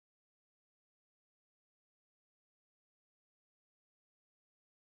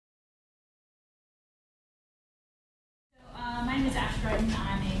Dryden.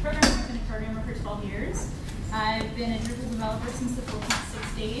 I'm a programmer. I've been a programmer for 12 years. I've been a Drupal developer since the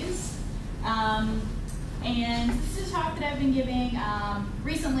 4.6 days. And this is a talk that I've been giving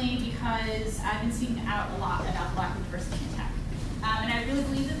recently because I've been speaking out a lot about lack of diversity in tech. And I really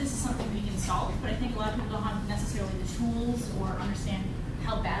believe that this is something we can solve, but I think a lot of people don't have necessarily the tools or understand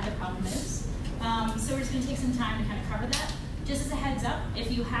how bad the problem is. So we're just going to take some time to kind of cover that. Just as a heads up,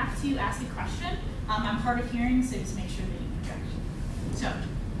 if you have to ask a question, I'm hard of hearing, so just make sure that you project. So,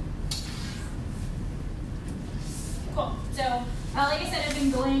 cool. So, like I said, I've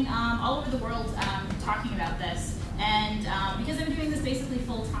been going all over the world talking about this, and because I'm doing this basically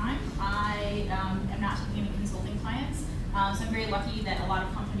full time, I am not taking any consulting clients. So I'm very lucky that a lot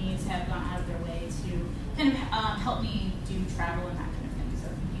of companies have gone out of their way to kind of help me do travel and that kind of thing. So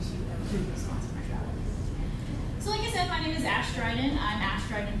YouTube would sponsor my travel. So like I said, my name is Ashe Dryden. I'm Ashe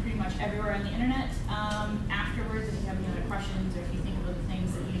Dryden pretty much everywhere on the internet. Afterwards, if you have any other questions or if you think of other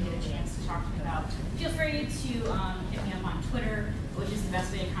things that you didn't get a chance to talk to me about, feel free to hit me up on Twitter, which is the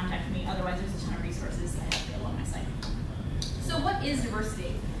best way to contact me. Otherwise, there's a ton of resources that I have available on my site. So what is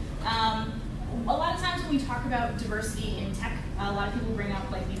diversity? A lot of times when we talk about diversity in tech, a lot of people bring up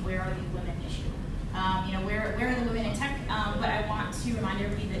like the where are the women issue. Where are the women in tech? But I want to remind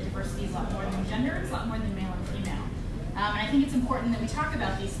everybody that diversity is a lot more than gender, it's a lot more than male and female. And I think it's important that we talk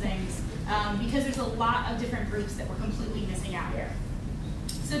about these things because there's a lot of different groups that we're completely missing out here.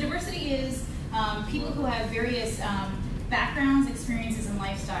 So diversity is people who have various backgrounds, experiences, and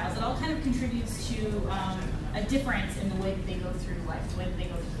lifestyles. It all kind of contributes to a difference in the way that they go through life, the way that they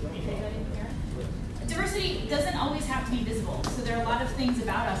go through life. Diversity doesn't always have to be visible. So there are a lot of things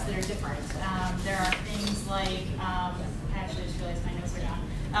about us that are different. There are things like, I actually just realized my notes are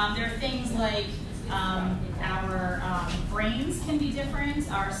gone. There are things like our brains can be different,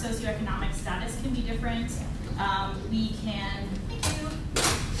 our socioeconomic status can be different. We can, thank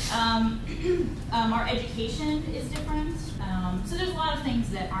you. Our education is different. So there's a lot of things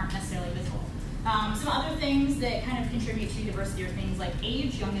that aren't necessarily visible. Some other things that kind of contribute to diversity are things like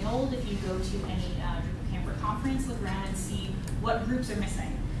age, young and old. If you go to any Drupal camper conference, look around and see what groups are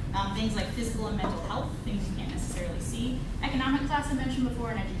missing. Things like physical and mental health, things you can't necessarily see. Economic class I mentioned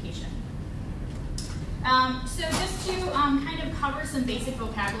before, and education. So just to kind of cover some basic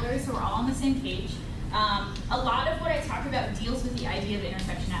vocabulary so we're all on the same page, a lot of what I talk about deals with the idea of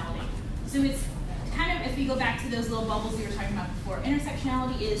intersectionality. So it's kind of, if we go back to those little bubbles we were talking about before,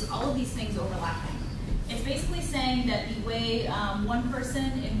 intersectionality is all of these things overlapping. It's basically saying that the way one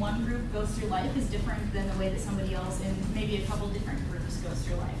person in one group goes through life is different than the way that somebody else in maybe a couple different groups goes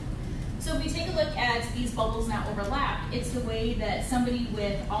through life. So if we take a look at these bubbles now overlap, it's the way that somebody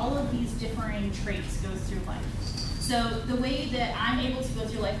with all of these differing traits goes through life. So the way that I'm able to go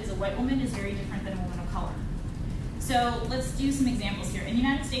through life as a white woman is very different than a woman of color. So let's do some examples here. In the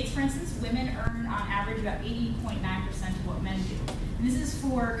United States, for instance, women earn on average about 80.9% of what men do. And this is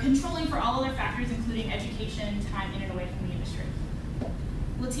for controlling for all other factors, including education, time in and away from the industry.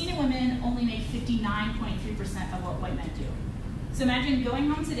 Latina women only make 59.3% of what white men do. So imagine going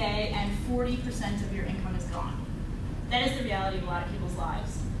home today and 40% of your income is gone. That is the reality of a lot of people's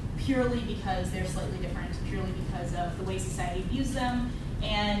lives, purely because they're slightly different, purely because of the way society views them,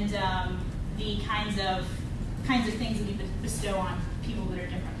 and the kinds of things that we bestow on people that are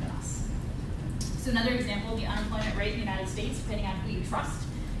different than us. So another example, the unemployment rate in the United States, depending on who you trust,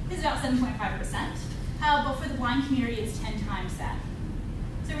 is about 7.5%. But for the blind community, it's 10 times that.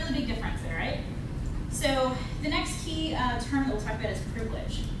 So a really big difference there, right? So the next key term that we'll talk about is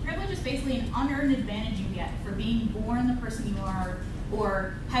privilege. Privilege is basically an unearned advantage you get for being born the person you are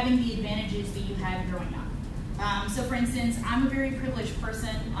or having the advantages that you had growing up. So for instance, I'm a very privileged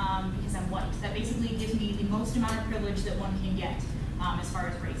person because I'm white. That basically gives me the most amount of privilege that one can get as far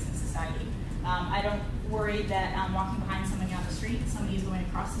as race in society. I don't worry that I'm walking behind someone down the street, somebody is going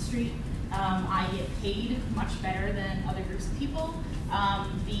across the street. I get paid much better than other groups of people.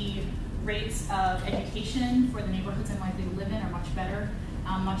 The rates of education for the neighborhoods I'm likely to live in are much better.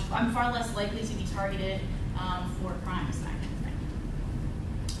 I'm far less likely to be targeted for crimes and that kind of thing.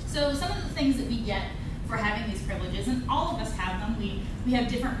 So some of the things that we get for having these privileges, and all of us have them. We have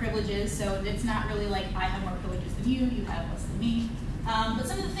different privileges, so it's not really like I have more privileges than you have less than me. But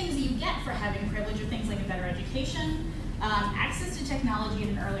some of the things that you get for having privilege are things like a better education, access to technology at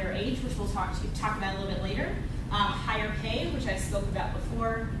an earlier age, which we'll talk about a little bit later, higher pay, which I spoke about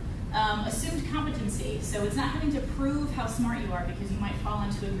before, assumed competency, so it's not having to prove how smart you are because you might fall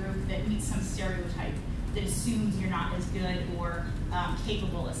into a group that meets some stereotype that assumes you're not as good or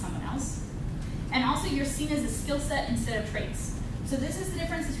capable as someone else. And also you're seen as a skill set instead of traits. So this is the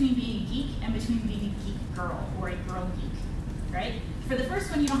difference between being a geek and between being a geek girl or a girl geek. right? For the first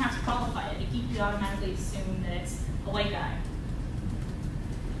one, you don't have to qualify it. You automatically assume that it's a white guy.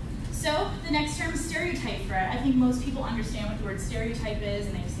 So the next term is stereotype threat. I think most people understand what the word stereotype is,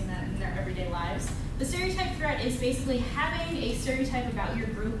 and they've seen that in their everyday lives. The stereotype threat is basically having a stereotype about your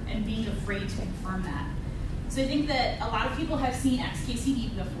group and being afraid to confirm that. So I think that a lot of people have seen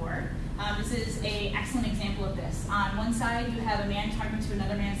XKCD before. This is an excellent example of this. On one side, you have a man talking to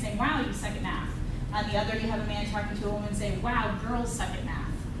another man saying, wow, you suck at math. On the other, you have a man talking to a woman saying, wow, girls suck at math.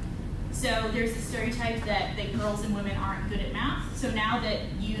 So there's the stereotype that girls and women aren't good at math. So now that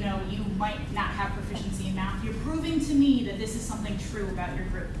you might not have proficiency in math, you're proving to me that this is something true about your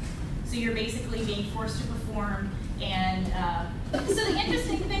group. So you're basically being forced to perform. And so the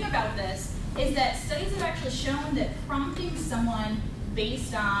interesting thing about this is that studies have actually shown that prompting someone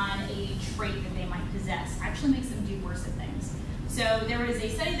based on a trait that they might possess actually makes them do worse at things. So there was a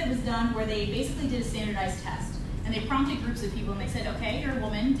study that was done where they basically did a standardized test. And they prompted groups of people and they said, okay, you're a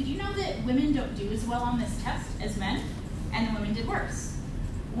woman. Did you know that women don't do as well on this test as men? And the women did worse.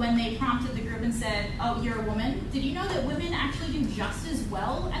 When they prompted the group and said, oh, you're a woman. Did you know that women actually do just as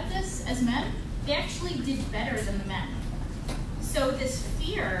well at this as men? They actually did better than the men. So this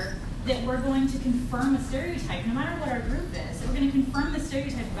fear that we're going to confirm a stereotype, no matter what our group is, that we're going to confirm the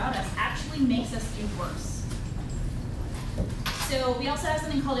stereotype about us actually makes us do worse. So we also have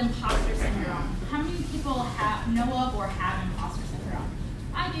something called imposter syndrome. How many people know of or have imposter syndrome?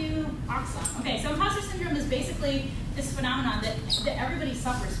 I do. Awesome. Okay, so imposter syndrome is basically this phenomenon that everybody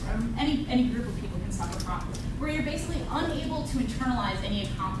suffers from, any group of people can suffer from, where you're basically unable to internalize any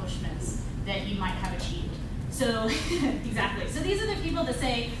accomplishments that you might have achieved. So, exactly. So these are the people that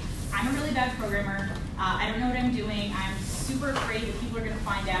say, I'm a really bad programmer, I don't know what I'm doing, I'm super afraid that people are going to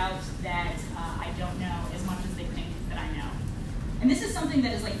find out that I don't know as much as they think that I know. And this is something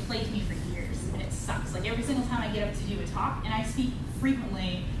that has plagued me for years, and it sucks. Every single time I get up to do a talk, and I speak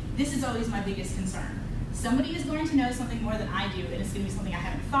frequently, this is always my biggest concern. Somebody is going to know something more than I do, and it's going to be something I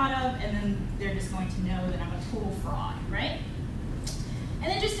haven't thought of, and then they're just going to know that I'm a total fraud, right?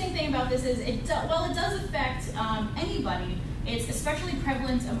 And the interesting thing about this is, while it does affect anybody, it's especially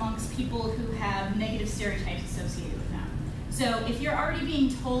prevalent amongst people who have negative stereotypes associated with them. So if you're already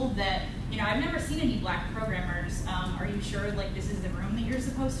being told that, I've never seen any black programmers, are you sure this is the room that you're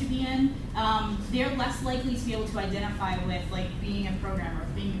supposed to be in? They're less likely to be able to identify with being a programmer,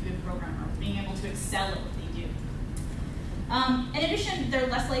 being a good programmer, being able to excel at what they do. In addition, they're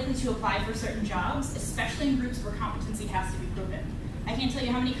less likely to apply for certain jobs, especially in groups where competency has to be proven. I can't tell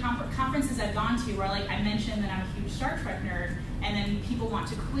you how many conferences I've gone to where I mention that I'm a huge Star Trek nerd, and then people want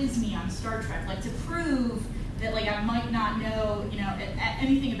to quiz me on Star Trek, to prove that I might not know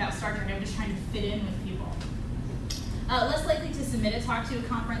anything about Star Trek. I'm just trying to fit in with people. Less likely to submit a talk to a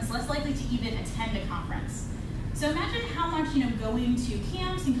conference, less likely to even attend a conference. So imagine how much going to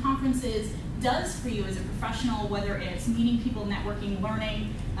camps and conferences does for you as a professional, whether it's meeting people, networking,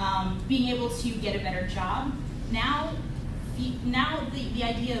 learning, being able to get a better job. Now the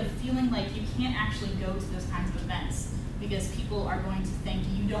idea of feeling like you can't actually go to those kinds of events because people are going to think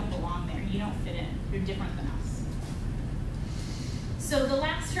you don't belong there, you don't fit in, you're different than us. So the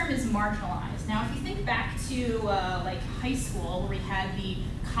last term is marginalized. Now if you think back to high school where we had the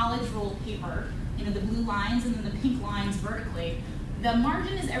college ruled paper, the blue lines and then the pink lines vertically, the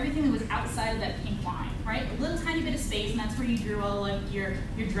margin is everything that was outside of that pink line, right? A little tiny bit of space, and that's where you drew all your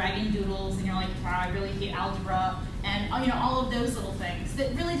dragon doodles, and you're like, wow, I really hate algebra, and all of those little things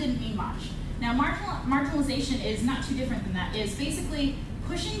that really didn't mean much. Now, marginalization is not too different than that. It's basically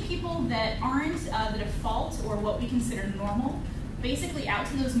pushing people that aren't the default or what we consider normal, basically out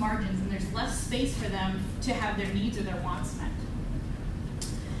to those margins, and there's less space for them to have their needs or their wants met.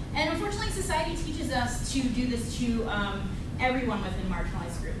 And unfortunately, society teaches us to do this to everyone within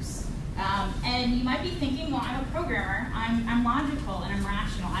marginalized groups. And you might be thinking, well, I'm a programmer, I'm logical and I'm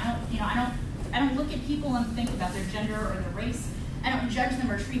rational. I don't look at people and think about their gender or their race. I don't judge them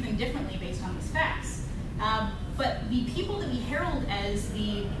or treat them differently based on these facts. But the people that we herald as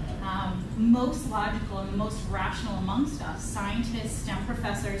the most logical and the most rational amongst us, scientists, STEM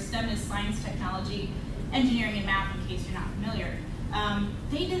professors, STEM is science, technology, engineering, and math, in case you're not familiar,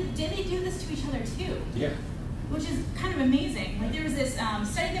 did they do this to each other too? Yeah. Which is kind of amazing. There was this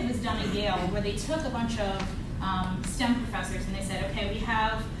study that was done at Yale where they took a bunch of STEM professors and they said, okay, we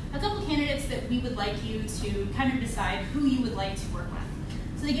have a couple candidates that we would like you to kind of decide who you would like to work with.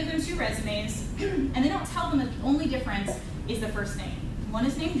 So they give them 2 resumes, and they don't tell them that the only difference is the first name. One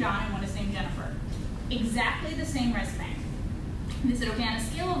is named John and one is named Jennifer. Exactly the same resume. And they said, okay, on a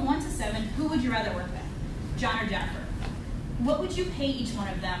scale of 1 to 7, who would you rather work with, John or Jennifer? What would you pay each one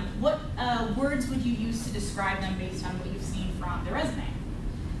of them? What words would you use to describe them based on what you've seen from their resume.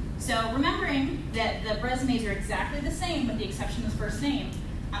 So remembering that the resumes are exactly the same with the exception of the first name,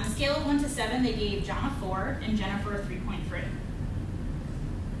 on a scale of 1 to 7, they gave John a 4 and Jennifer a 3.3.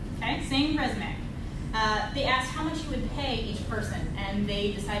 Okay, same resume. They asked how much you would pay each person, and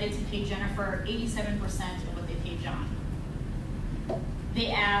they decided to pay Jennifer 87% of what they paid John.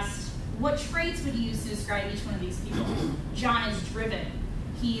 They asked what traits would you use to describe each one of these people. John is driven.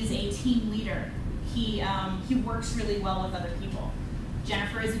 He's a team leader. He works really well with other people.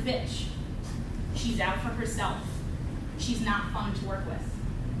 Jennifer is a bitch. She's out for herself. She's not fun to work with.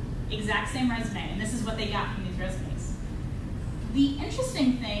 Exact same resume, and this is what they got from these resumes. The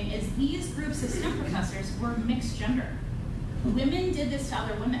interesting thing is these groups of STEM professors were mixed gender. Women did this to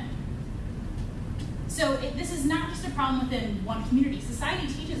other women. So this is not just a problem within one community. Society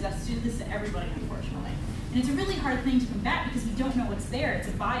teaches us to do this to everybody, unfortunately. And it's a really hard thing to combat because we don't know what's there. It's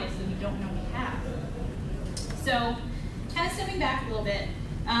a bias that we don't know we have. So kind of stepping back a little bit,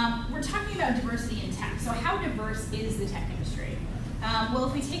 we're talking about diversity in tech. So how diverse is the tech industry? Well,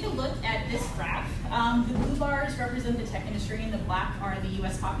 if we take a look at this graph, the blue bars represent the tech industry and the black are the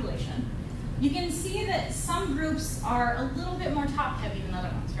US population. You can see that some groups are a little bit more top-heavy than other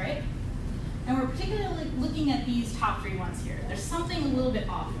ones, right? And we're particularly looking at these top 3 ones here. There's something a little bit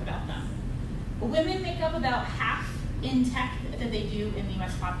off about them. Women make up about half in tech that they do in the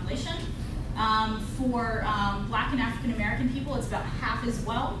US population. For Black and African American people, it's about half as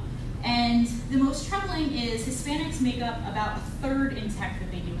well. And the most troubling is Hispanics make up about 1/3 in tech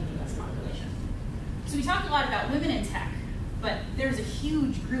that they do in the US population. So we talk a lot about women in tech, but there's a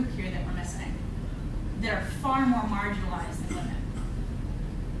huge group here that we're missing that are far more marginalized than women.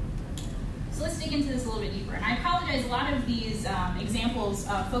 So let's dig into this a little bit deeper. And I apologize, a lot of these examples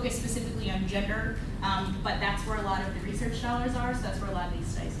focus specifically on gender, but that's where a lot of the research dollars are, so that's where a lot of these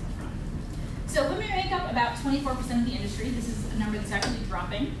studies come from. So women make up about 24% of the industry. This is a number that's actually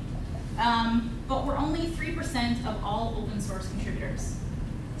dropping. But we're only 3% of all open source contributors.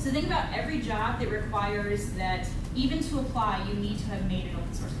 So think about every job that requires that even to apply, you need to have made an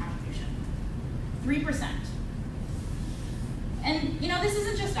open source contribution. 3%. And this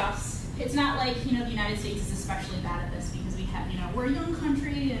isn't just us. It's not like the United States is especially bad at this because we have we're a young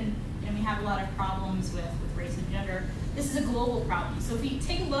country and we have a lot of problems with race and gender. This is a global problem. So if we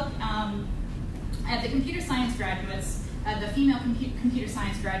take a look at the computer science graduates, the female computer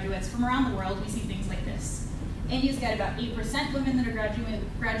science graduates from around the world, we see things like this. India's got about 8% women that are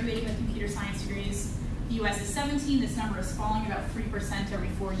graduating with computer science degrees. The US is 17, this number is falling about 3% every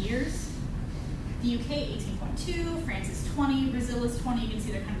 4 years. The UK, 18.2, France is 20, Brazil is 20, you can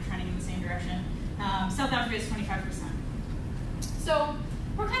see they're kind of trending in the same direction. South Africa is 25%. So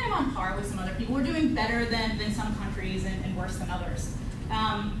we're kind of on par with some other people. We're doing better than some countries and worse than others.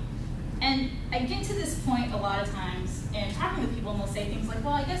 And I get to this point a lot of times in talking with people, and they'll say things like,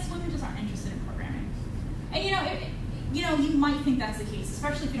 well, I guess women just aren't interested in programming. And you might think that's the case,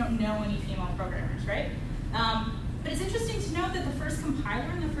 especially if you don't know any female programmers, right? But it's interesting to note that the first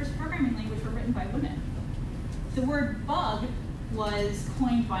compiler and the first programming language were written by women. The word bug was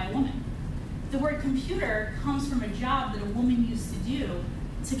coined by a woman. The word computer comes from a job that a woman used to do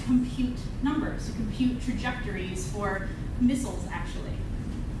to compute numbers, to compute trajectories for missiles, actually.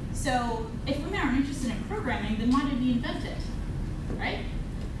 So if women aren't interested in programming, then why did we invent it, right?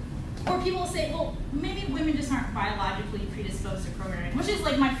 Or people will say, well, maybe women just aren't biologically predisposed to programming, which is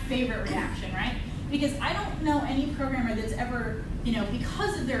like my favorite reaction, right? Because I don't know any programmer that's ever,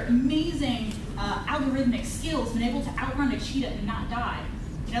 because of their amazing algorithmic skills, been able to outrun a cheetah and not die.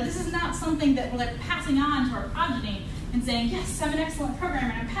 This is not something that we're like passing on to our progeny and saying, yes, I'm an excellent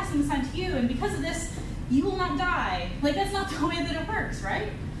programmer and I'm passing this on to you, and because of this, you will not die. Like, that's not the way that it works,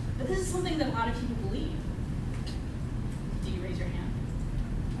 right? But this is something that a lot of people believe. Do you raise your hand?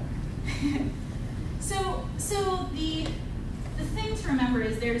 Okay. So the thing to remember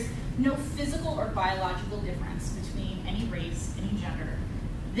is there's no physical or biological difference between any race, any gender,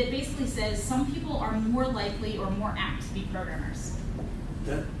 that basically says some people are more likely or more apt to be programmers.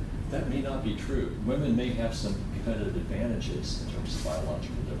 That may not be true. Women may have some competitive advantages in terms of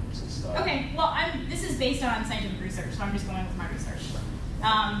biological differences. Okay, well, this is based on scientific research, so I'm just going with my research.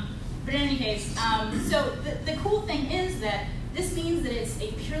 But in any case, so the cool thing is that this means that it's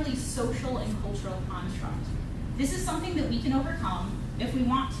a purely social and cultural construct. This is something that we can overcome if we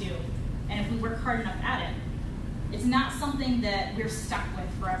want to, and if we work hard enough at it. It's not something that we're stuck with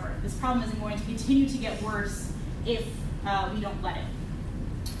forever. This problem isn't going to continue to get worse if we don't let it.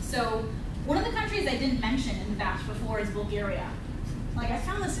 So one of the countries I didn't mention in the batch before is Bulgaria. Like, I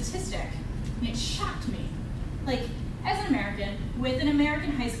found the statistic, and it shocked me. Like, as an American, with an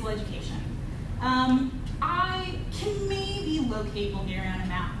American high school education, I can maybe locate Bulgaria on a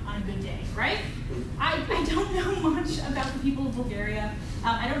map on a good day, right? I don't know much about the people of Bulgaria.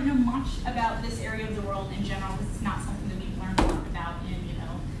 I don't know much about this area of the world in general, because it's not something that we've learned a lot about in,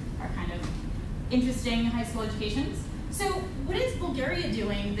 our kind of interesting high school educations. So what is Bulgaria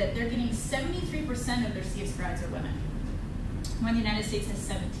doing that they're getting 73% of their CS grads are women, when the United States has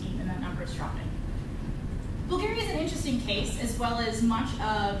 17 and that number is dropping? Bulgaria is an interesting case, as well as much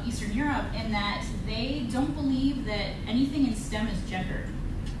of Eastern Europe, in that they don't believe that anything in STEM is gendered.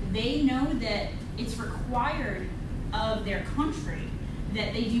 They know that it's required of their country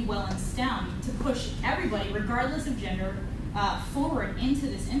that they do well in STEM to push everybody, regardless of gender, forward into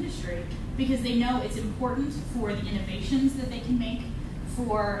this industry, because they know it's important for the innovations that they can make,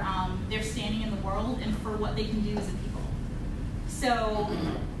 for their standing in the world, and for what they can do as a people. So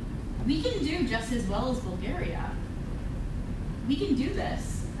we can do just as well as Bulgaria. We can do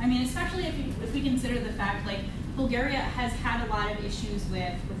this. I mean, especially if we consider the fact, like, Bulgaria has had a lot of issues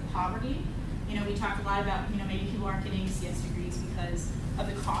with poverty. We talked a lot about, maybe people aren't getting CS degrees because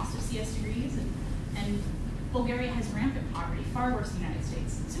of the cost of CS degrees, and Bulgaria has rampant poverty, far worse than the United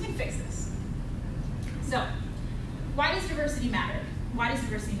States. So we can fix this. So, why does diversity matter? Why does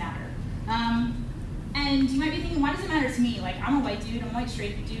diversity matter? And you might be thinking, why does it matter to me? Like, I'm a white dude, I'm a white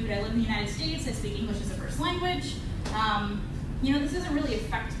straight dude, I live in the United States, I speak English as a first language. This doesn't really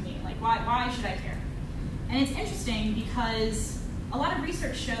affect me. Like, why should I care? And it's interesting because a lot of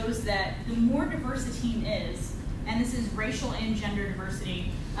research shows that the more diverse a team is, and this is racial and gender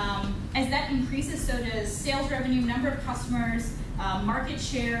diversity, as that increases, so does sales revenue, number of customers, market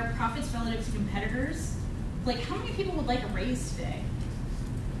share, profits relative to competitors. Like, how many people would like a raise today?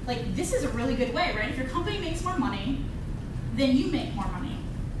 Like, this is a really good way, right? If your company makes more money, then you make more money.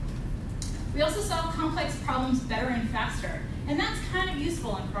 We also solve complex problems better and faster. And that's kind of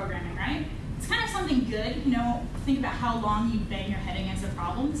useful in programming, right? It's kind of something good, think about how long you bang your head against a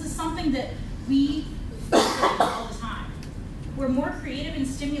problem. This is something that we feel all the time. We're more creative and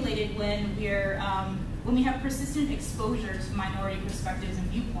stimulated when we have persistent exposure to minority perspectives and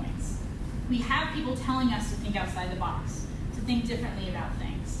viewpoints. We have people telling us to think outside the box, to think differently about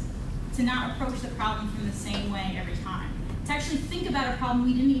things, to not approach the problem from the same way every time, to actually think about a problem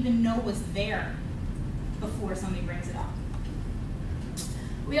we didn't even know was there before somebody brings it up.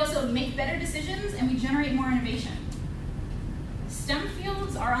 We also make better decisions, and we generate more innovation. STEM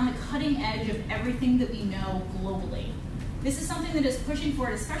fields are on the cutting edge of everything that we know globally. This is something that is pushing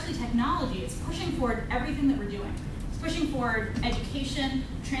forward, especially technology. It's pushing forward everything that we're doing. It's pushing forward education,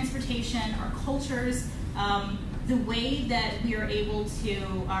 transportation, our cultures, the way that we are able to,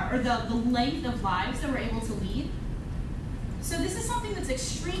 or the length of lives that we're able to lead. So this is something that's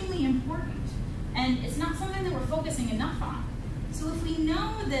extremely important, and it's not something that we're focusing enough on. So if we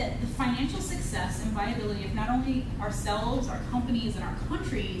know that the financial success and viability of not only ourselves, our companies, and our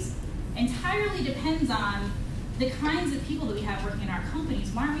countries entirely depends on the kinds of people that we have working in our companies,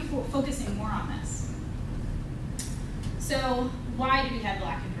 why aren't we focusing more on this? So why do we have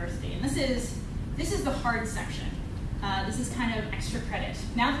lack of diversity? And this is the hard section. This is kind of extra credit.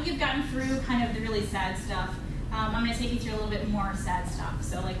 Now that you've gotten through kind of the really sad stuff, I'm going to take you through a little bit more sad stuff.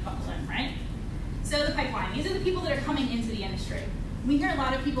 So like buckle in, right? So the pipeline, these are the people that are coming into the industry. We hear a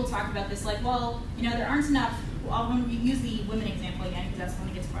lot of people talk about this, like, well, there aren't enough, well, when we use the women example again, because that's when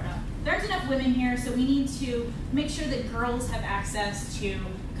it gets brought up. There aren't enough women here, so we need to make sure that girls have access to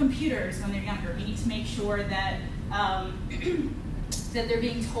computers when they're younger. We need to make sure that that they're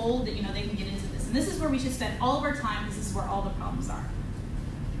being told that, they can get into this. And this is where we should spend all of our time, because this is where all the problems are.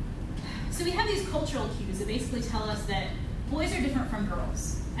 So we have these cultural cues that basically tell us that boys are different from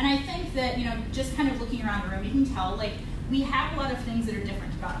girls. And I think that, just kind of looking around the room, you can tell, like, we have a lot of things that are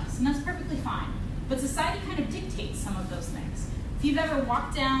different about us, and that's perfectly fine. But society kind of dictates some of those things. If you've ever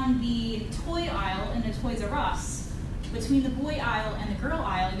walked down the toy aisle in a Toys R Us, between the boy aisle and the girl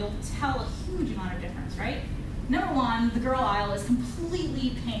aisle, you'll tell a huge amount of difference, right? Number one, the girl aisle is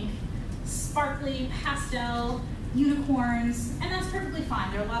completely pink, sparkly, pastel, unicorns, and that's perfectly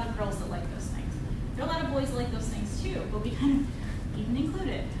fine. There are a lot of girls that like those things. There are a lot of boys that like those things too, but we kind of even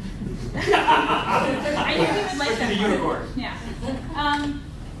included. I knew we would like that. The unicorn. Yeah.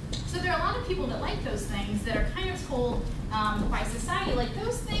 So there are a lot of people that like those things that are kind of told by society, like,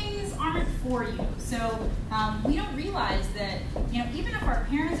 those things aren't for you. So we don't realize that, even if our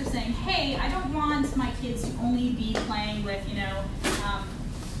parents are saying, hey, I don't want my kids to only be playing with,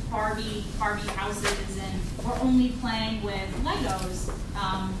 Barbie houses or only playing with Legos,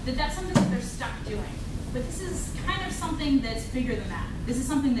 that's something that they're stuck doing. But this is kind of something that's bigger than that. This is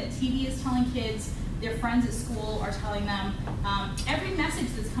something that TV is telling kids. their friends at school are telling them. Every message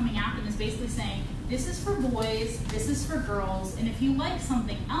that's coming at them is basically saying, this is for boys, this is for girls, and if you like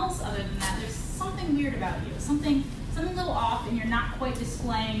something else other than that, there's something weird about you, something a little off, and you're not quite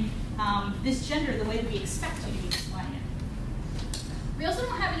displaying this gender the way that we expect you to be displaying it. We also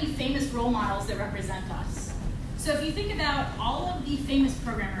don't have any famous role models that represent us. So if you think about all of the famous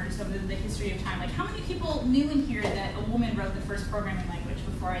programmers over the history of time, like how many people knew in here that a woman wrote the first programming language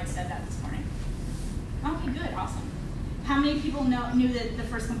before I had said that this morning? Okay, good, awesome. How many people knew that the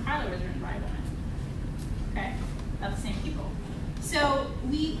first compiler was written by a woman? Okay, about the same people. So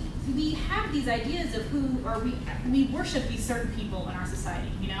we have these ideas of who, or we worship these certain people in our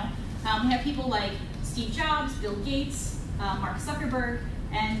society, you know? We have people like Steve Jobs, Bill Gates, Mark Zuckerberg,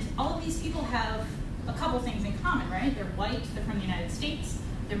 and all of these people have a couple things in common, right? They're white, they're from the United States,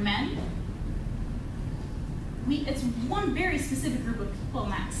 they're men. It's one very specific group of people,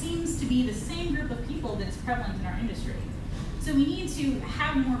 and that seems to be the same group of people that is prevalent in our industry. So we need to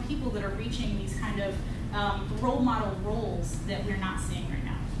have more people that are reaching these kind of role model roles that we're not seeing right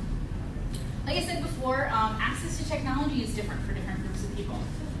now. Like I said before, access to technology is different for different groups of people.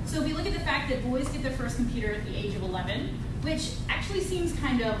 So if we look at the fact that boys get their first computer at the age of 11, which actually seems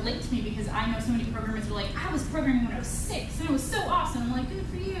kind of late to me because I know so many programmers are like, I was programming when I was 6, and it was so awesome. I'm like, good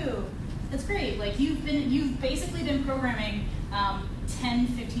for you. That's great. Like you've basically been programming 10,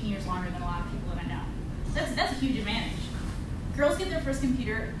 15 years longer than a lot of people that I know. That's a huge advantage. Girls get their first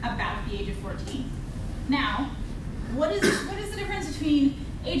computer about the age of 14. Now, what is the difference between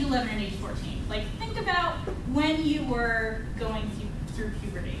age 11 and age 14? Like, think about when you were going through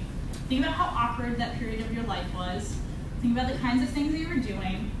puberty. Think about how awkward that period of your life was. Think about the kinds of things that you were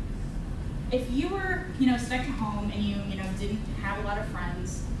doing. If you were, stuck at home and you didn't have a lot of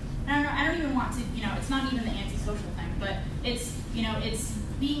friends, I don't even want to, it's not even the antisocial thing, but it's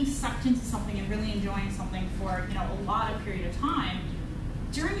being sucked into something and really enjoying something for, a lot of period of time.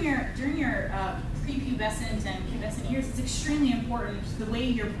 During your prepubescent and pubescent years, it's extremely important the way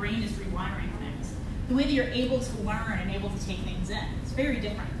your brain is rewiring things, the way that you're able to learn and able to take things in. It's very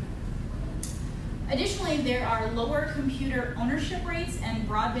different. Additionally, there are lower computer ownership rates and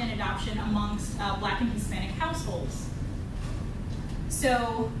broadband adoption amongst Black and Hispanic households.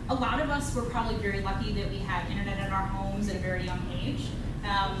 So a lot of us were probably very lucky that we had internet in our homes at a very young age,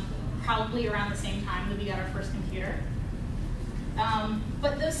 probably around the same time that we got our first computer.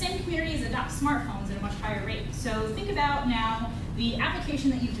 But those same communities adopt smartphones at a much higher rate. So think about now the application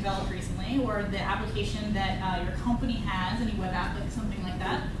that you've developed recently, or the application that your company has, any web app, like something like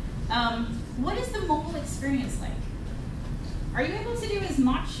that. What is the mobile experience like? Are you able to do as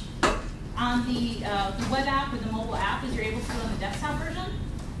much on the web app or the mobile app as you're able to do on the desktop version?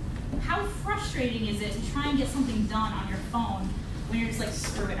 How frustrating is it to try and get something done on your phone when you're just like,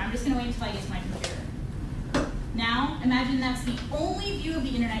 screw it, I'm just going to wait until I get to my computer? Now, imagine that's the only view of the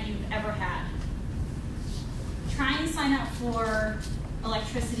internet you've ever had. Try and sign up for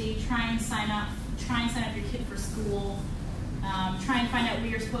electricity, try and sign up your kid for school, try and find out where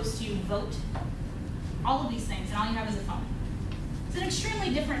you're supposed to vote. All of these things, and all you have is a phone. It's an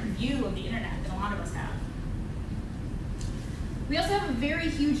extremely different view of the internet than a lot of us have. We also have a very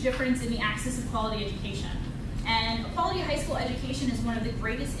huge difference in the access of quality education. And quality high school education is one of the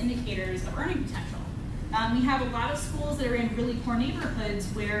greatest indicators of earning potential. We have a lot of schools that are in really poor neighborhoods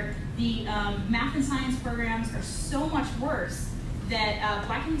where the math and science programs are so much worse that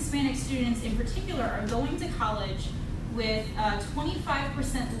Black and Hispanic students in particular are going to college with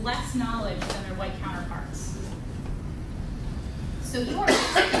 25% less knowledge than their white counterparts. So you are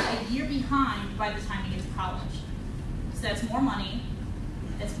a year behind by the time you get to college. So that's more money,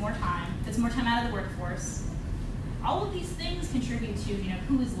 that's more time out of the workforce. All of these things contribute to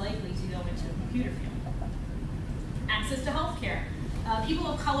who is likely to go into a computer field. Access to healthcare. People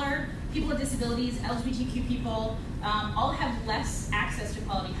of color, people with disabilities, LGBTQ people, all have less access to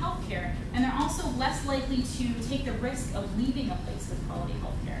quality healthcare, and they're also less likely to take the risk of leaving a place with quality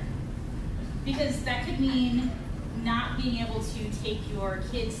healthcare. Because that could mean not being able to take your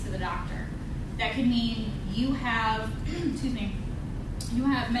kids to the doctor. That could mean you have, you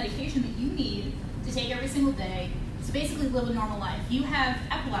have medication that you need to take every single day to basically live a normal life. You have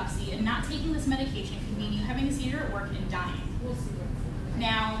epilepsy, and not taking this medication could mean you having a seizure at work and dying.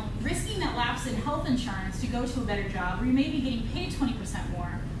 Now, risking that lapse in health insurance to go to a better job, where you may be getting paid 20%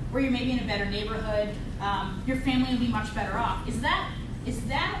 more, where you're maybe in a better neighborhood, your family will be much better off. Is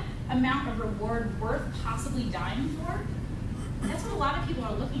that amount of reward worth possibly dying for? That's what a lot of people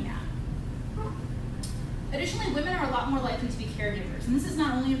are looking at. Additionally, women are a lot more likely to be caregivers, and this is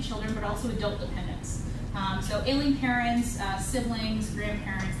not only of children, but also adult dependents. So ailing parents, siblings,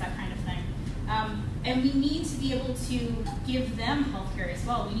 grandparents, that kind of thing. And we need to be able to give them healthcare as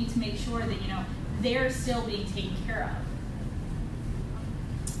well. We need to make sure that they're still being taken care of.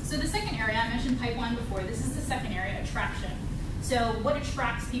 So the second area, I mentioned pipeline before, this is the second area, attraction. So what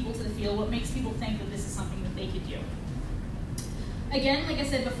attracts people to the field? What makes people think that this is something that they could do? Again, like I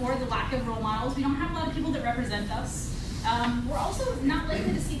said before, the lack of role models. We don't have a lot of people that represent us. We're also not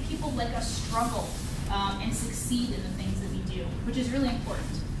likely to see people like us struggle and succeed in the things that we do, which is really important.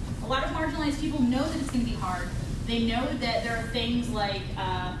 A lot of marginalized people know that it's going to be hard. They know that there are things like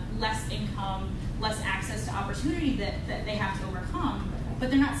less income, less access to opportunity that they have to overcome, but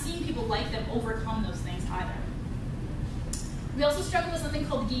they're not seeing people like them overcome those things either. We also struggle with something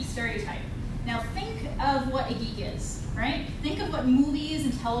called the geek stereotype. Now think of what a geek is, right? Think of what movies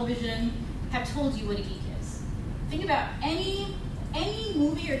and television have told you what a geek is. Think about any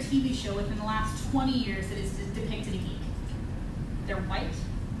movie or TV show within the last 20 years that has depicted a geek. They're white,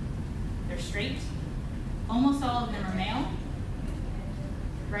 they're straight, almost all of them are male,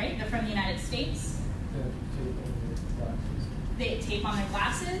 right? They're from the United States. They tape on their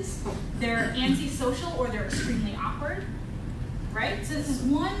glasses. They're antisocial or they're extremely awkward, right? So this is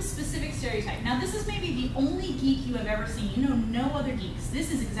one specific stereotype. Now this is maybe the only geek you have ever seen. You know no other geeks.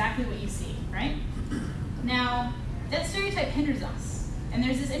 This is exactly what you see, right? Now, that stereotype hinders us. And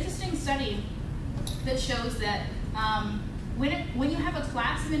there's this interesting study that shows that when you have a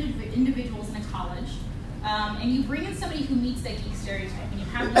class of individuals in a college, and you bring in somebody who meets that geek stereotype, and you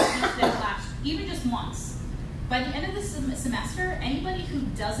have them teach that class, even just once, by the end of the semester, anybody who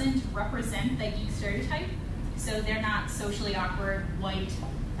doesn't represent that geek stereotype, so they're not socially awkward, white,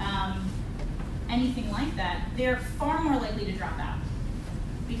 anything like that, they're far more likely to drop out.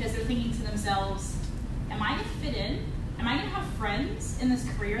 Because they're thinking to themselves, am I going to fit in? Am I going to have friends in this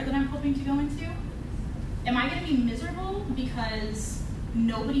career that I'm hoping to go into? Am I going to be miserable because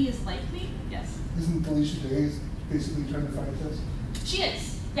nobody is like me? Yes? Isn't Felicia Day basically trying to fight this? She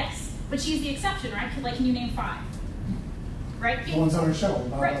is, yes. But she's the exception, right? Like, can you name 5? Right? The ones on her show,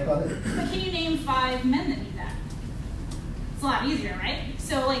 not right. about it. But can you name 5 men that do that? It's a lot easier, right?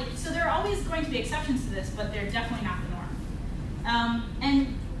 So there are always going to be exceptions to this, but they're definitely not the norm.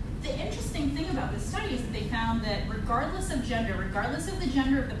 And the interesting thing about this study is that they found that regardless of gender, regardless of the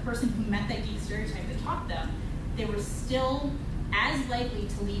gender of the person who met that geek stereotype that taught them, they were still as likely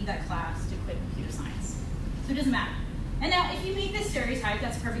to leave that class to quit computer science. So it doesn't matter. And now, if you meet this stereotype,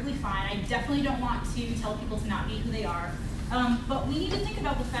 that's perfectly fine. I definitely don't want to tell people to not be who they are. But we need to think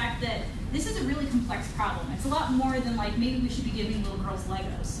about the fact that this is a really complex problem. It's a lot more than like, maybe we should be giving little girls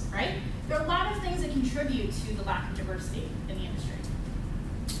Legos, right? There are a lot of things that contribute to the lack of diversity in the industry.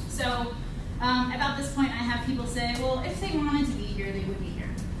 So, about this point, I have people say, well, if they wanted to be here, they would be here.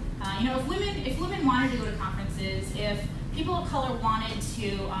 If women wanted to go to conferences, if people of color wanted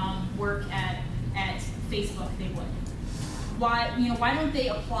to work at Facebook, they would. Why don't they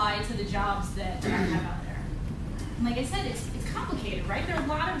apply to the jobs that I have out there? And like I said, it's complicated, right? There are a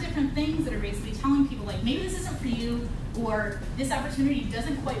lot of different things that are basically telling people, like, maybe this isn't for you, or this opportunity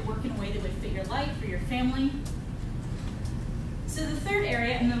doesn't quite work in a way that would fit your life or your family. So the third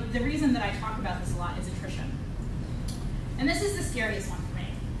area, and the reason that I talk about this a lot, is attrition. And this is the scariest one for me.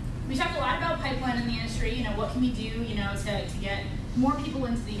 We talk a lot about pipeline in the industry, what can we do, to get more people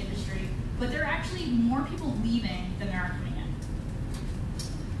into the industry, but there are actually more people leaving than there are coming in.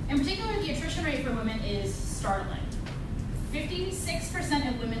 In particular, the attrition rate for women is startling. 56%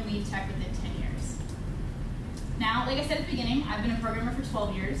 of women leave tech within 10 years. Now, like I said at the beginning, I've been a programmer for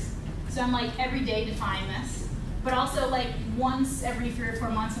 12 years, so I'm like every day defying this. But also, like, once every 3 or 4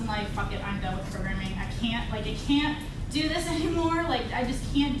 months, I'm like, fuck it, I'm done with programming. I can't do this anymore. Like, I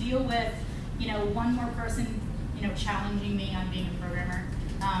just can't deal with, one more person, challenging me on being a programmer.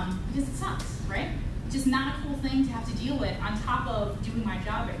 Because it sucks, right? It's just not a cool thing to have to deal with on top of doing my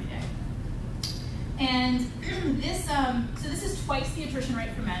job every day. And so this is twice the attrition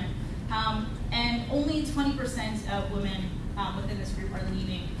rate for men. And only 20% of women within this group are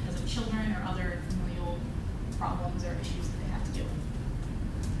leaving because of children or other familial problems or issues that they have to deal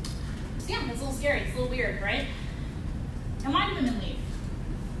with. So yeah, it's a little scary, it's a little weird, right? And why do women leave,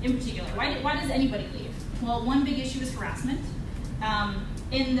 in particular? Why does anybody leave? Well, one big issue is harassment.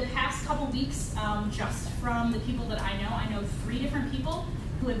 In the past couple weeks, just from the people that I know 3 different people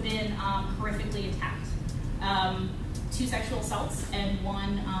who have been horrifically attacked. 2 sexual assaults and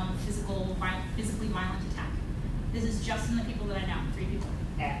 1 physically violent attack. This is just in the people that I know, 3 people.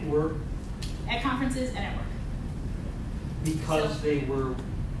 At work? At conferences and at work. Because they were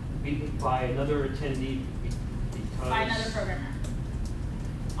beaten by another attendee? Because by another programmer.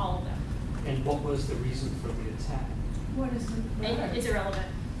 All of them. And what was the reason for the attack? What is the It's irrelevant.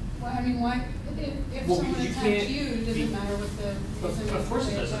 Well, I mean, why, if Well, someone because you attacks can't you, does be- it matter what the reason is? Of course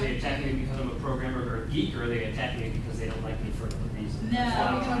it why does. Are they attack attacking me because I'm a programmer or a geek, or are they attacking me because they don't like me for another reason? That's what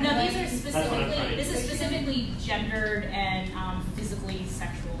I'm trying No, to- these are That's what I'm trying specifically, to this is do. specifically gendered and physically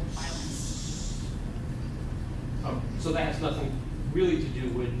sexual violence. So that has nothing really to do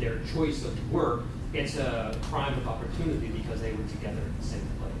with their choice of work. It's a crime of opportunity because they were together at the same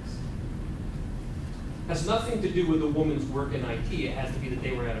place. Has nothing to do with a woman's work in IT. It has to be that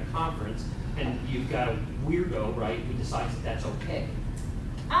they were at a conference and you've got a weirdo, right, who decides that that's okay.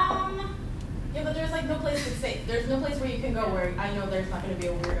 Yeah, but there's like no place that's safe. There's no place where you can go where I know there's not going to be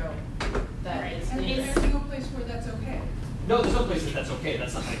a weirdo that Right. is And dangerous. there's no place where that's okay. No, there's no place that that's okay.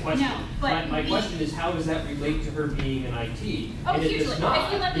 That's not my question. No, but my the- question is, how does that relate to her being in IT? Oh, and it hugely. does not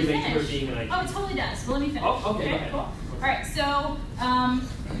If you let me relate to her finish. being in IT. Oh, it totally does. Well, let me finish. Oh, okay, go ahead. Cool. All right, so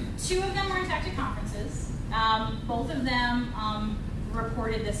 2 of them were in fact at conferences. Both of them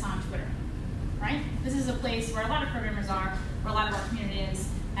reported this on Twitter, right? This is a place where a lot of programmers are, where a lot of our community is,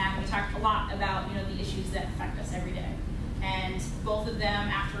 and we talked a lot about the issues that affect us every day. And both of them,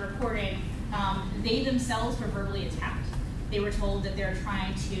 after reporting, they themselves were verbally attacked. They were told that they're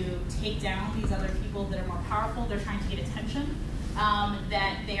trying to take down these other people that are more powerful. They're trying to get attention.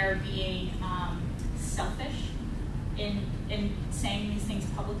 That they are being selfish in saying these things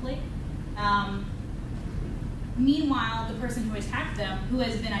publicly. Meanwhile, the person who attacked them, who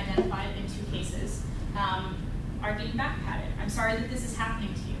has been identified in 2 cases, are getting back patted. I'm sorry that this is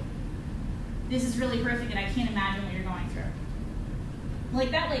happening to you. This is really horrific, and I can't imagine what you're going through.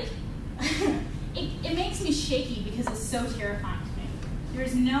 Like that, it makes me shaky because it's so terrifying to me.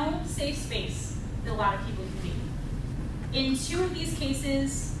 There's no safe space that a lot of people can be. In 2 of these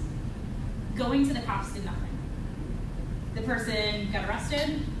cases, going to the cops did nothing. The person got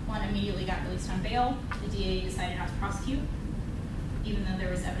arrested, one immediately got released on bail. The DA decided not to prosecute, even though there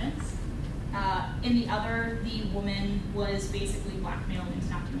was evidence. In the other, the woman was basically blackmailed into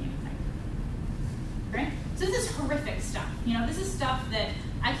not doing anything. Right? So this is horrific stuff. This is stuff that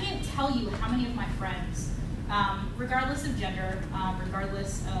I can't tell you how many of my friends, regardless of gender,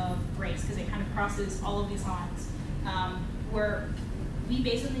 regardless of race, because it kind of crosses all of these lines, where we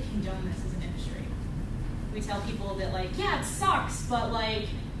basically condone this as an industry. We tell people that, yeah, it sucks, but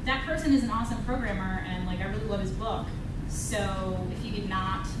that person is an awesome programmer, and I really love his book. So if you could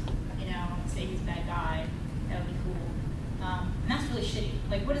not, say he's a bad guy, that would be cool. And that's really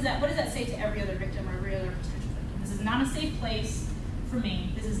shitty. What does that say to every other victim or every other potential victim? This is not a safe place for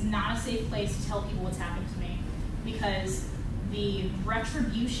me. This is not a safe place to tell people what's happened to me, because the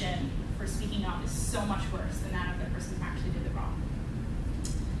retribution for speaking up is so much worse than that of the person who actually did the wrong.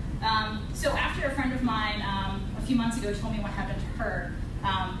 So after a friend of mine a few months ago told me what happened to her,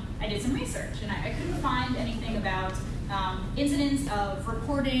 I did some research, and I couldn't find anything about incidents of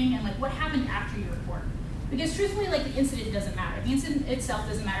reporting and what happened after you report. Because truthfully, the incident doesn't matter. The incident itself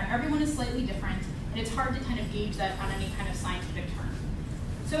doesn't matter. Everyone is slightly different, and it's hard to kind of gauge that on any kind of scientific term.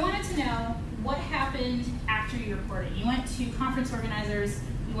 So I wanted to know what happened after you reported. You went to conference organizers,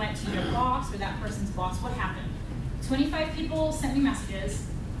 you went to your boss or that person's boss. What happened? 25 people sent me messages,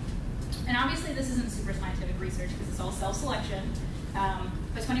 and obviously this isn't super scientific research because it's all self-selection,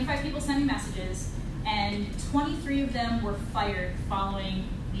 but 25 people sent me messages, and 23 of them were fired following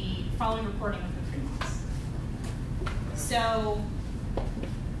reporting within 3 months. So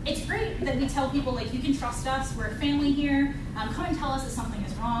it's great that we tell people, you can trust us, we're a family here, come and tell us if something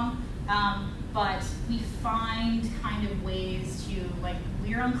is wrong, but we find kind of ways to,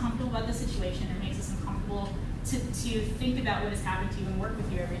 we're uncomfortable about the situation, it makes us uncomfortable to think about what has happened to you and work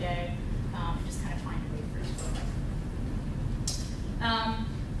with you every day, and just kind of find a way for it to go.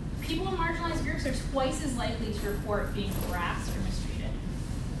 People in marginalized groups are twice as likely to report being harassed or mistreated.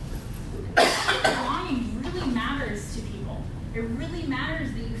 Belonging really matters to people. It really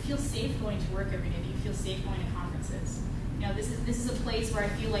matters that you feel safe going to work every day, that you feel safe going to conferences. This is a place where I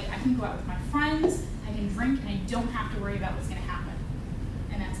feel like I can go out with my friends, I can drink, and I don't have to worry about what's going to happen.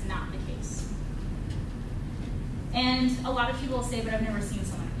 And that's not the case. And a lot of people will say, but I've never seen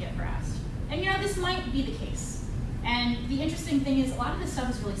someone get harassed. And this might be the case. And the interesting thing is, a lot of this stuff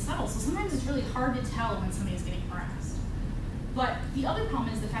is really subtle, so sometimes it's really hard to tell when somebody is getting harassed. But the other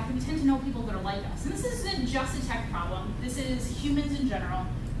problem is the fact that we tend to know people that are like us. And this isn't just a tech problem, this is humans in general.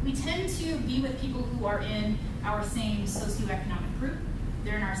 We tend to be with people who are in our same socioeconomic group,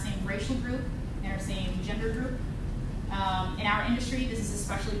 they're in our same racial group, in our same gender group. In our industry, this is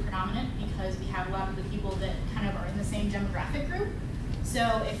especially predominant because we have a lot of the people that kind of are in the same demographic group.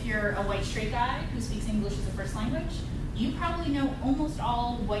 So if you're a white straight guy who speaks English as a first language, you probably know almost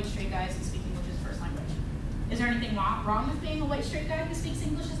all white straight guys who speak English as a first language. Is there anything wrong with being a white straight guy who speaks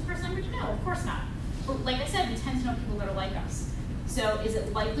English as a first Of course not. But like I said, we tend to know people that are like us. So is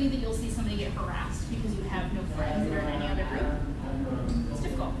it likely that you'll see somebody get harassed because you have no friends that are in any other group? It's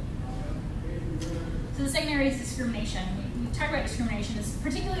difficult. So the second area is discrimination. We talk about discrimination, it's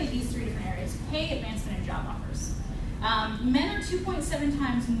particularly these three different areas: pay, advancement, and job offers. Men are 2.7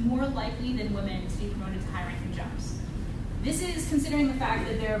 times more likely than women to be promoted to high-ranking jobs. This is considering the fact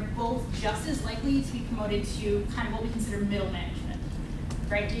that they're both just as likely to be promoted to kind of what we consider middle management,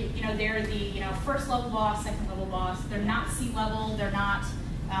 right? You know, they're the first level boss, second level boss. They're not C-level. They're not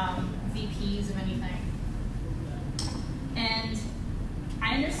VPs of anything. And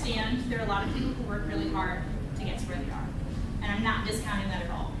I understand there are a lot of people who work really hard to get to where they are, and I'm not discounting that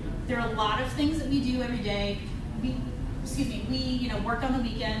at all. There are a lot of things that we do every day. We work on the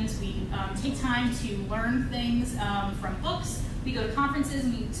weekends. We take time to learn things from books. We go to conferences.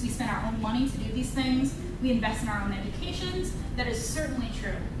 We spend our own money to do these things. We invest in our own educations. That is certainly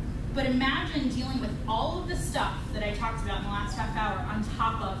true. But imagine dealing with all of the stuff that I talked about in the last half hour on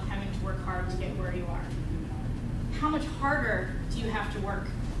top of having to work hard to get where you are. How much harder do you have to work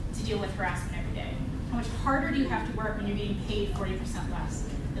to deal with harassment every day? How much harder do you have to work when you're getting paid 40% less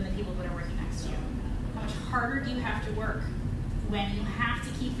than the people that are working next to you? How much harder do you have to work when you have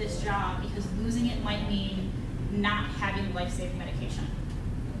to keep this job because losing it might mean not having life-saving medication?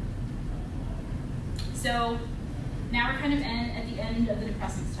 So now we're kind of at the end of the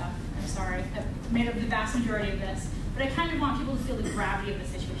depressing stuff. I'm sorry, I've made up the vast majority of this, but I kind of want people to feel the gravity of the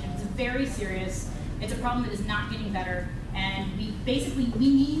situation. It's very serious. It's a problem that is not getting better, and we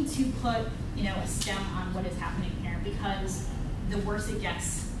need to put a stem on what is happening here, because the worse it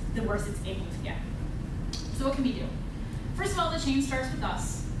gets, the worse it's able to get. So what can we do? First of all, the change starts with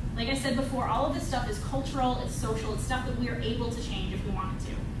us. Like I said before, all of this stuff is cultural, it's social, it's stuff that we are able to change if we wanted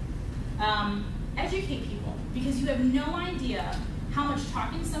to. Educate people, because you have no idea how much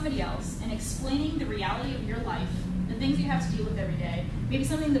talking to somebody else and explaining the reality of your life, the things you have to deal with every day, maybe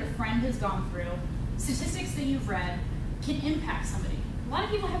something that a friend has gone through, statistics that you've read, can impact somebody. A lot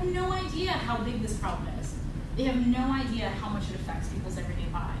of people have no idea how big this problem is. They have no idea how much it affects people's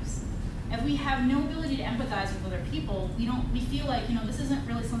everyday lives. If we have no ability to empathize with other people, we feel like, this isn't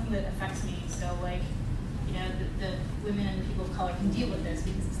really something that affects me, so the women and the people of color can deal with this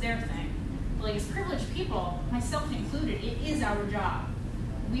because it's their thing. But like, as privileged people, myself included, it is our job.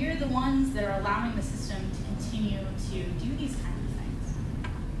 We're the ones that are allowing the system to continue to do these kinds of things.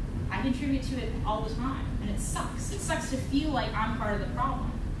 I contribute to it all the time, and it sucks. It sucks to feel like I'm part of the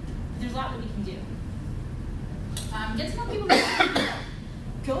problem. But there's a lot that we can do. Get to know people that you know.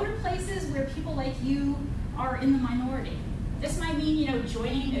 Go to places where people like you are in the minority. This might mean,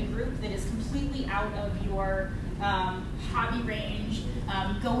 joining a group that is completely out of your hobby range,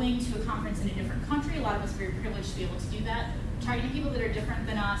 going to a conference in a different country. A lot of us are very privileged to be able to do that. Targeting people that are different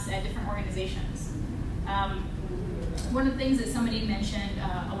than us at different organizations. One of the things that somebody mentioned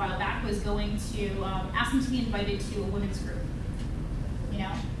a while back was going to ask them to be invited to a women's group.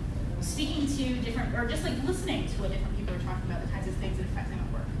 Speaking to different, or just like listening to what different people are talking about, the kinds of things that affect them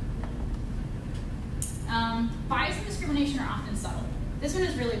at work. Bias and discrimination are often subtle. This one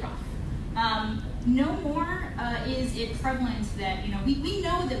is really rough. No more is it prevalent that, we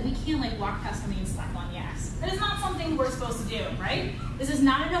know that we can't walk past somebody and slap them on the ass. That is not something we're supposed to do, right? This is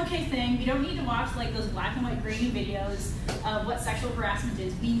not an okay thing. We don't need to watch those black and white grainy videos of what sexual harassment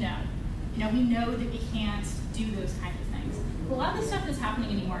is. We know. We know that we can't do those kinds of things. But a lot of the stuff that's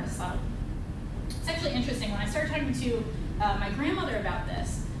happening anymore is subtle. It's actually interesting. When I started talking to my grandmother about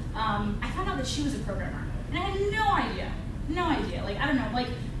this, I found out that she was a programmer. And I had no idea. No idea. I don't know.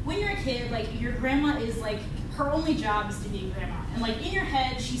 When you're a kid, your grandma is her only job is to be a grandma. And in your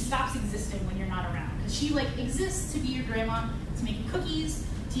head, she stops existing when you're not around. Because she exists to be your grandma, to make you cookies,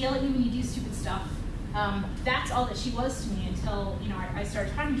 to yell at you when you do stupid stuff. That's all that she was to me until I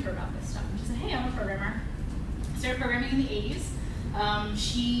started talking to her about this stuff. And she said, hey, I'm a programmer. I started programming in the 80s.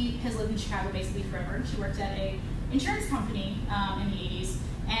 She has lived in Chicago basically forever. She worked at an insurance company in the 80s.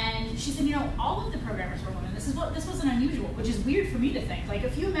 And she said, all of the programmers were women. This wasn't unusual, which is weird for me to think.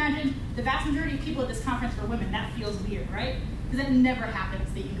 If you imagine the vast majority of people at this conference were women, that feels weird, right? Because that never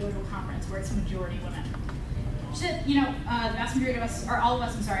happens that you go to a conference where it's a majority women. She said, the vast majority of us, or all of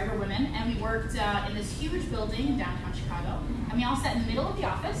us, were women, and we worked in this huge building in downtown Chicago, and we all sat in the middle of the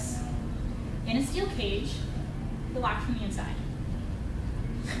office in a steel cage, locked from the inside.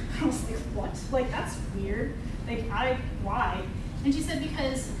 I was like, what? That's weird. Why? And she said,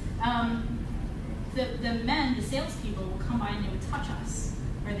 because the men, the salespeople, would come by and they would touch us,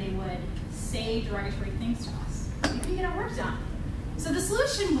 or they would say derogatory things to us. We couldn't get our work done. So the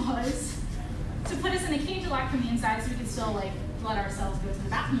solution was to put us in a cage locked from the inside so we could still let ourselves go to the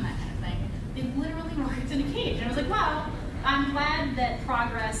bathroom and that kind of thing. well, I'm glad that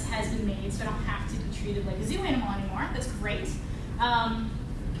progress has been made, so I don't have to be treated like a zoo animal anymore. That's great.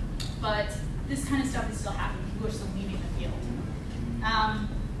 But this kind of stuff is still happening. People are still leaving the field.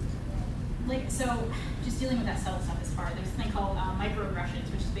 So just dealing with that subtle stuff is hard. There's a thing called microaggressions,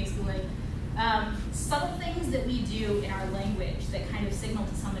 which is basically like subtle things that we do in our language that kind of signal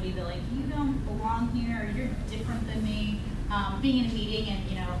to somebody that, like, you don't belong here, or you're different than me. Being in a meeting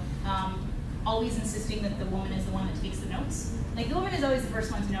and, always insisting that the woman is the one that takes the notes. Like, the woman is always the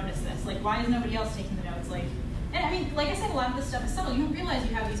first one to notice this. Like, why is nobody else taking the notes? Like, and I mean, like I said, a lot of this stuff is subtle. You don't realize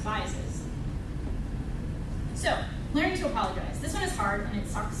you have these biases. So, learning to apologize. This one is hard and it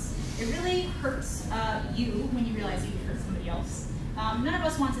sucks. It really hurts you when you realize you hurt somebody else. None of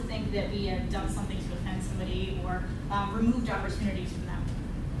us want to think that we have done something to offend somebody or removed opportunities from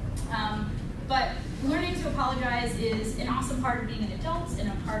them. But learning to apologize is an awesome part of being an adult and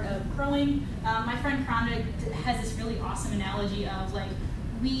a part of growing. My friend Rhonda has this really awesome analogy of, like,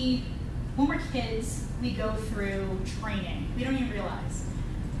 when we're kids, we go through training. We don't even realize.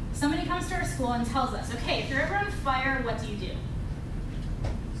 Somebody comes to our school and tells us, okay, if you're ever on fire, what do you do?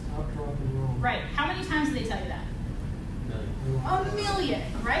 Stop, drop, and roll. Right. How many times do they tell you that? A million,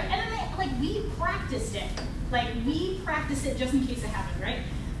 right? And then we practiced it. Like, we practiced it just in case it happened, right?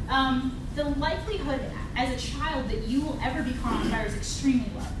 The likelihood as a child that you will ever be caught on fire is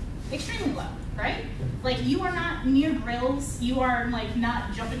extremely low. Extremely low, right? Like, you are not near grills. You are, like,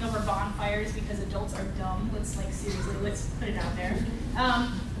 not jumping over bonfires because adults are dumb. Seriously, let's put it out there.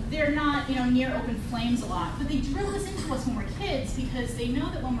 They're not, near open flames a lot. But they drill this into us when we're kids because they know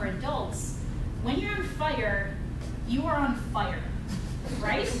that when we're adults, when you're on fire, you are on fire,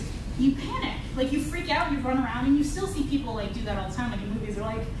 right? You panic. Like, you freak out, you run around, and you still see people, like, do that all the time. Like, in movies, they're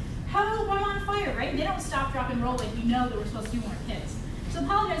like, help, I'm on fire, right? They don't stop, drop, and roll like we know that we're supposed to do when we're kids. So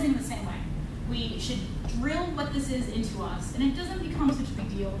apologizing the same way. We should drill what this is into us, and it doesn't become such a big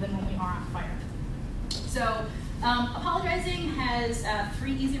deal than when we are on fire. So apologizing has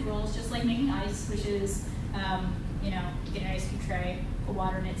 3 easy rules, just like making ice, which is, get an ice cube tray, put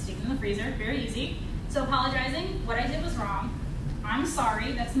water in it, stick it in the freezer, very easy. So apologizing, what I did was wrong. I'm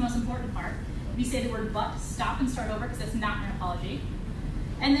sorry, that's the most important part. If you say the word but, stop and start over, because that's not an apology.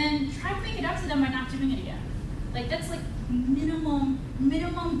 And then try to make it up to them by not doing it again. Like, that's like minimum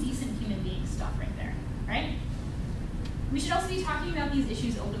decent human being stuff right there, right? We should also be talking about these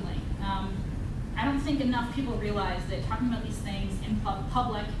issues openly. I don't think enough people realize that talking about these things in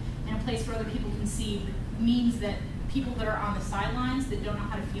public, in a place where other people can see, means that people that are on the sidelines that don't know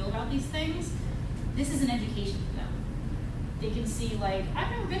how to feel about these things, this is an education for them. They can see, like, I've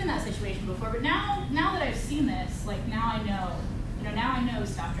never been in that situation before, but now that I've seen this, like, now I know. Now I know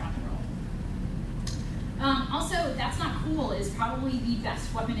stop, drop, and roll. Also, that's not cool is probably the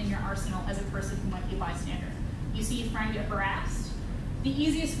best weapon in your arsenal as a person who might be a bystander. You see a friend get harassed. The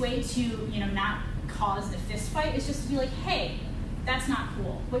easiest way to, not cause a fist fight is just to be like, hey, that's not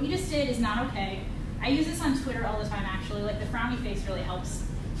cool. What you just did is not okay. I use this on Twitter all the time, actually. Like, the frowny face really helps.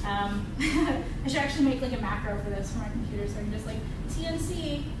 I should actually make, like, a macro for this for my computer so I can just, like,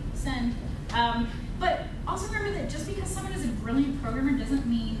 TNC, send. But also remember that just because someone is a brilliant programmer doesn't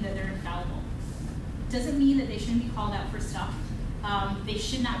mean that they're infallible. Doesn't mean that they shouldn't be called out for stuff. They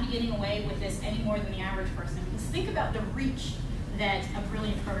should not be getting away with this any more than the average person. Because think about the reach that a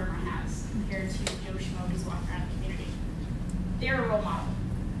brilliant programmer has compared to Joe Schmo who's walking around the community. They're a role model.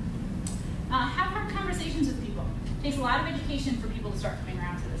 Have hard conversations with people. It takes a lot of education for people to start coming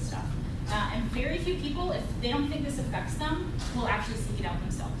around to this stuff. And very few people, if they don't think this affects them, will actually seek it out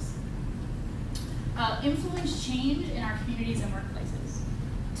themselves. Influence change in our communities and workplaces.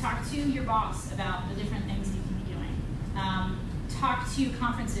 Talk to your boss about the different things you can be doing. Talk to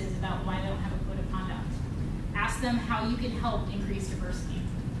conferences about why they don't have a code of conduct. Ask them how you can help increase diversity.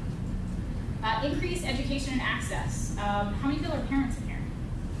 Increase education and access. How many people are parents in here?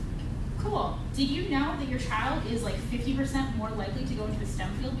 Cool. Did you know that your child is like 50% more likely to go into a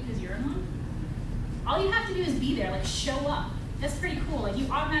STEM field because you're in one? All you have to do is be there, like show up. That's pretty cool. Like, you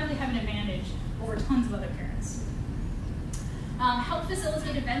automatically have an advantage over tons of other parents. Help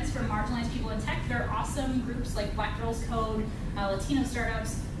facilitate events for marginalized people in tech. There are awesome groups like Black Girls Code, Latino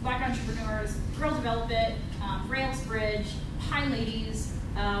Startups, Black Entrepreneurs, Girl Develop It, Rails Bridge, Pi Ladies.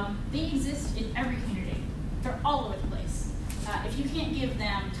 They exist in every community. They're all over the place. If you can't give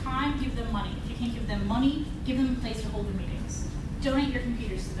them time, give them money. If you can't give them money, give them a place to hold their meetings. Donate your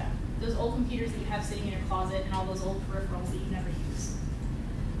computers to them. Those old computers that you have sitting in your closet and all those old peripherals that you never use.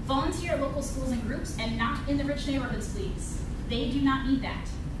 Volunteer at local schools and groups, and not in the rich neighborhoods, please. They do not need that.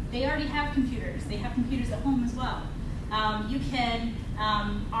 They already have computers. They have computers at home as well. You can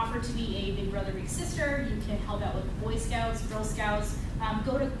Offer to be a big brother, big sister. You can help out with Boy Scouts, Girl Scouts.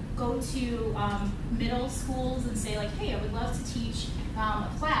 Go to middle schools and say like, hey, I would love to teach a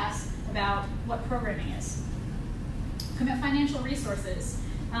class about what programming is. Commit financial resources.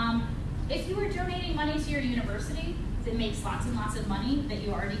 If you are donating money to your university that makes lots and lots of money, that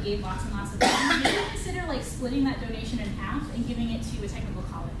you already gave lots and lots of money, maybe consider like splitting that donation in half and giving it to a technical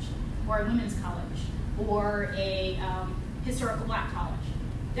college, or a women's college, or a historical black college.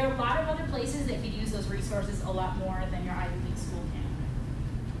 There are a lot of other places that could use those resources a lot more than your Ivy League school can.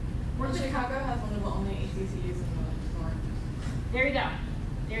 Well, Chicago has one of the only HBCUs in the north. There you go.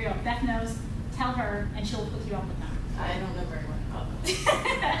 There you go. Beth knows. Tell her, and she'll hook you up with them. I don't know very much about them.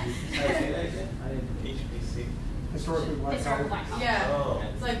 HBC. Historically black Historical college. black college. Yeah, Oh.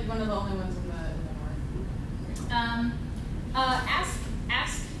 it's like one of the only ones in the north.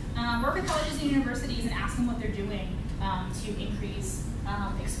 Work with colleges and universities and ask them what they're doing to increase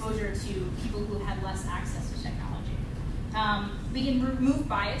exposure to people who have less access to technology. We can remove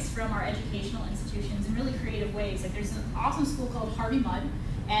bias from our educational institutions in really creative ways. Like there's an awesome school called Harvey Mudd,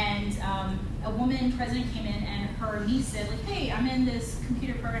 and a woman president came in and her niece said like, hey, I'm in this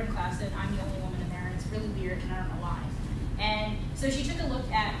computer program class and I'm the only woman in there and it's really weird and I don't know why. And so she took a look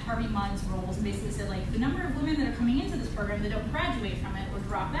at Harvey Mudd's roles and basically said like, the number of women that are coming into this program that don't graduate from it or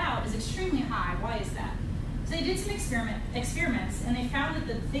drop out is extremely high. Why is that? So they did some experiments and they found that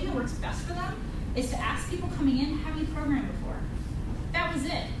the thing that works best for them is to ask people coming in, have you programmed before? That was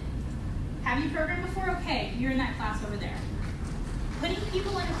it. Have you programmed before? Okay, you're in that class over there. Putting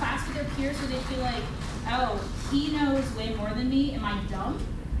people in a class with their peers where they feel like, oh, he knows way more than me, am I dumb?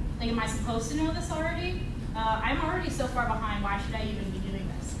 Like, am I supposed to know this already? I'm already so far behind, why should I even be doing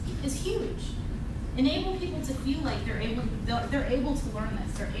this? Is huge. Enable people to feel like they're able to learn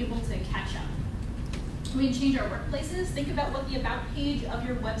this, they're able to catch up. We can change our workplaces. Think about what the about page of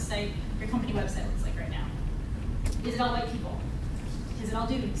your website, your company website looks like right now. Is it all white people? Is it all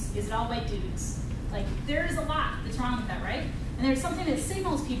dudes? Is it all white dudes? Like, there's a lot that's wrong with that, right? And there's something that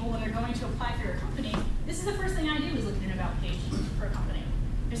signals people when they're going to apply for your company. This is the first thing I do is look at an about page for a company.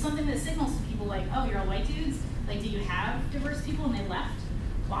 There's something that signals to people like, oh, you're all white dudes? Like, do you have diverse people and they left?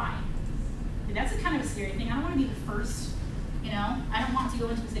 Why? And that's a kind of a scary thing. I don't want to be the first, you know? I don't want to go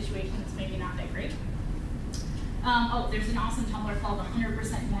into a situation that's maybe not that great. There's an awesome Tumblr called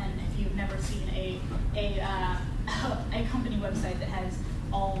 100% Men if you've never seen a company website that has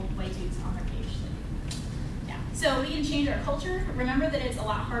all white dudes on their page. Yeah. So we can change our culture. Remember that it's a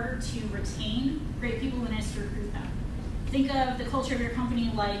lot harder to retain great people than it is to recruit them. Think of the culture of your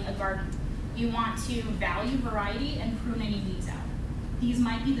company like a garden. You want to value variety and prune any weeds out. These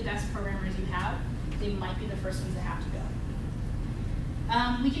might be the best programmers you have. They might be the first ones that have to go.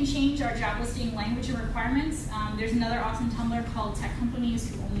 We can change our job listing language and requirements. There's another awesome Tumblr called Tech Companies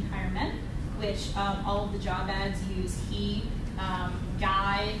Who Only Hire Men, which all of the job ads use he,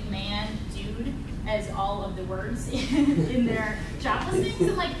 guy, man, dude as all of the words in their job listings.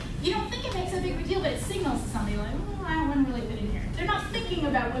 And like, you don't think it makes a big deal, but it signals to somebody like, oh, I don't want to really fit in here. They're not thinking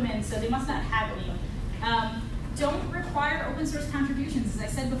about women, so they must not have any. Don't require open source contributions. As I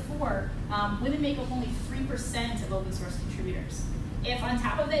said before, women make up only 3% of open source contributors. If on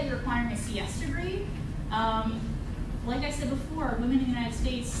top of that you're requiring a CS degree, like I said before, women in the United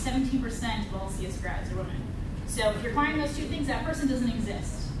States, 17% of all CS grads are women. So if you're requiring those two things, that person doesn't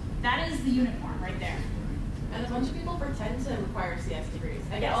exist. That is the unicorn right there. And a bunch of people pretend to require CS degrees.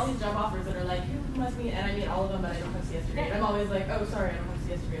 I get all these job offers that are like, you must mean, and I mean all of them, but I don't have CS degree. And I'm always like, oh, sorry, I don't have a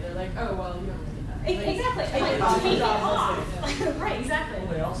CS degree. They're like, oh, well, you don't really need that. Like, Exactly. like, Take it job off. listing. Right, exactly.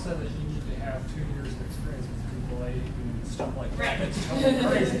 Well, they all said that you need to have 2 years of experience with Drupal 8 and stuff like Right. that. It's totally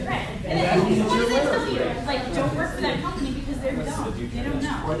crazy. Right. And And that then means what do you're they tell winner. you? Like, don't work for that company because they're dumb. They don't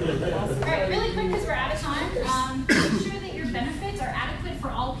know. All right, really quick because we're out of time. Make sure that your benefits are adequate for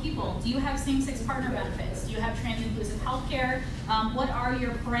all people. Do you have same-sex partner benefits? Do you have trans-inclusive healthcare? What are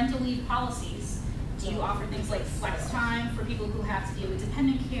your parental leave policies? Do you offer things like flex time for people who have to deal with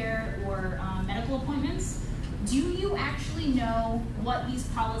dependent care or medical appointments? Do you actually know what these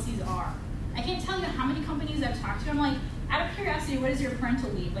policies are? I can't tell you how many companies I've talked to. I'm like, out of curiosity, what is your parental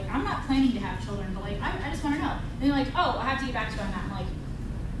leave? Like, I'm not planning to have children, but like, I just want to know. And they're like, oh, I have to get back to you on that. I'm like,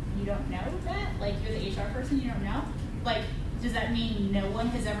 you don't know that? Like, you're the HR person, you don't know? Like, does that mean no one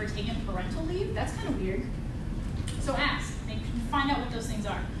has ever taken parental leave? That's kind of weird. So ask, find out what those things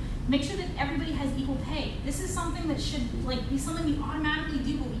are. Make sure that everybody has equal pay. This is something that should like be something we automatically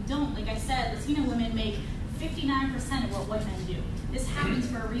do, but we don't. Like I said, Latina women make 59% of what white men do. This happens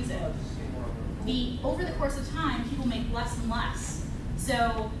for a reason. Over the course of time, people make less and less.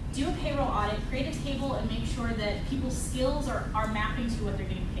 So do a payroll audit, create a table, and make sure that people's skills are mapping to what they're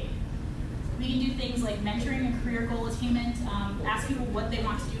getting paid. We can do things like mentoring and career goal attainment, ask people what they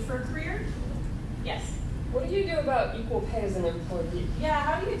want to do for a career. Yes? What do you do about equal pay as an employee? Yeah,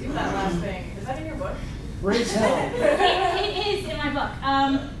 how do you do that last thing? Is that in your book? Raise hell. It is in my book.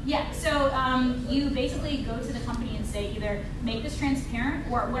 Yeah, so you basically go to the company and say either make this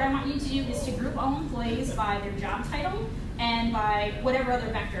transparent, or what I want you to do is to group all employees by their job title and by whatever other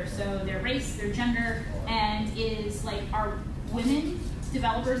vector, so their race, their gender, and is like, are women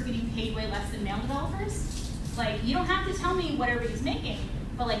developers getting paid way less than male developers? Like, you don't have to tell me what everybody's making,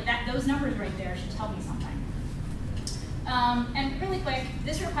 but like those numbers right there should tell me something. And really quick,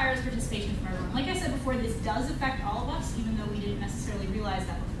 this requires participation from everyone. Like I said before, this does affect all of us, even though we didn't necessarily realize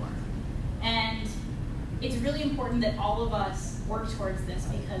that before. And it's really important that all of us work towards this,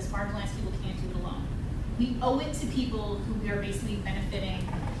 because marginalized people can't do it alone. We owe it to people who we are basically benefiting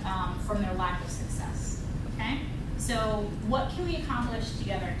from their lack of success, okay? So what can we accomplish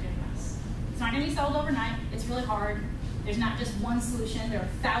together doing this? It's not gonna be solved overnight, it's really hard. There's not just one solution, there are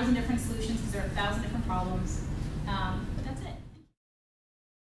 1,000 different solutions because there are 1,000 different problems.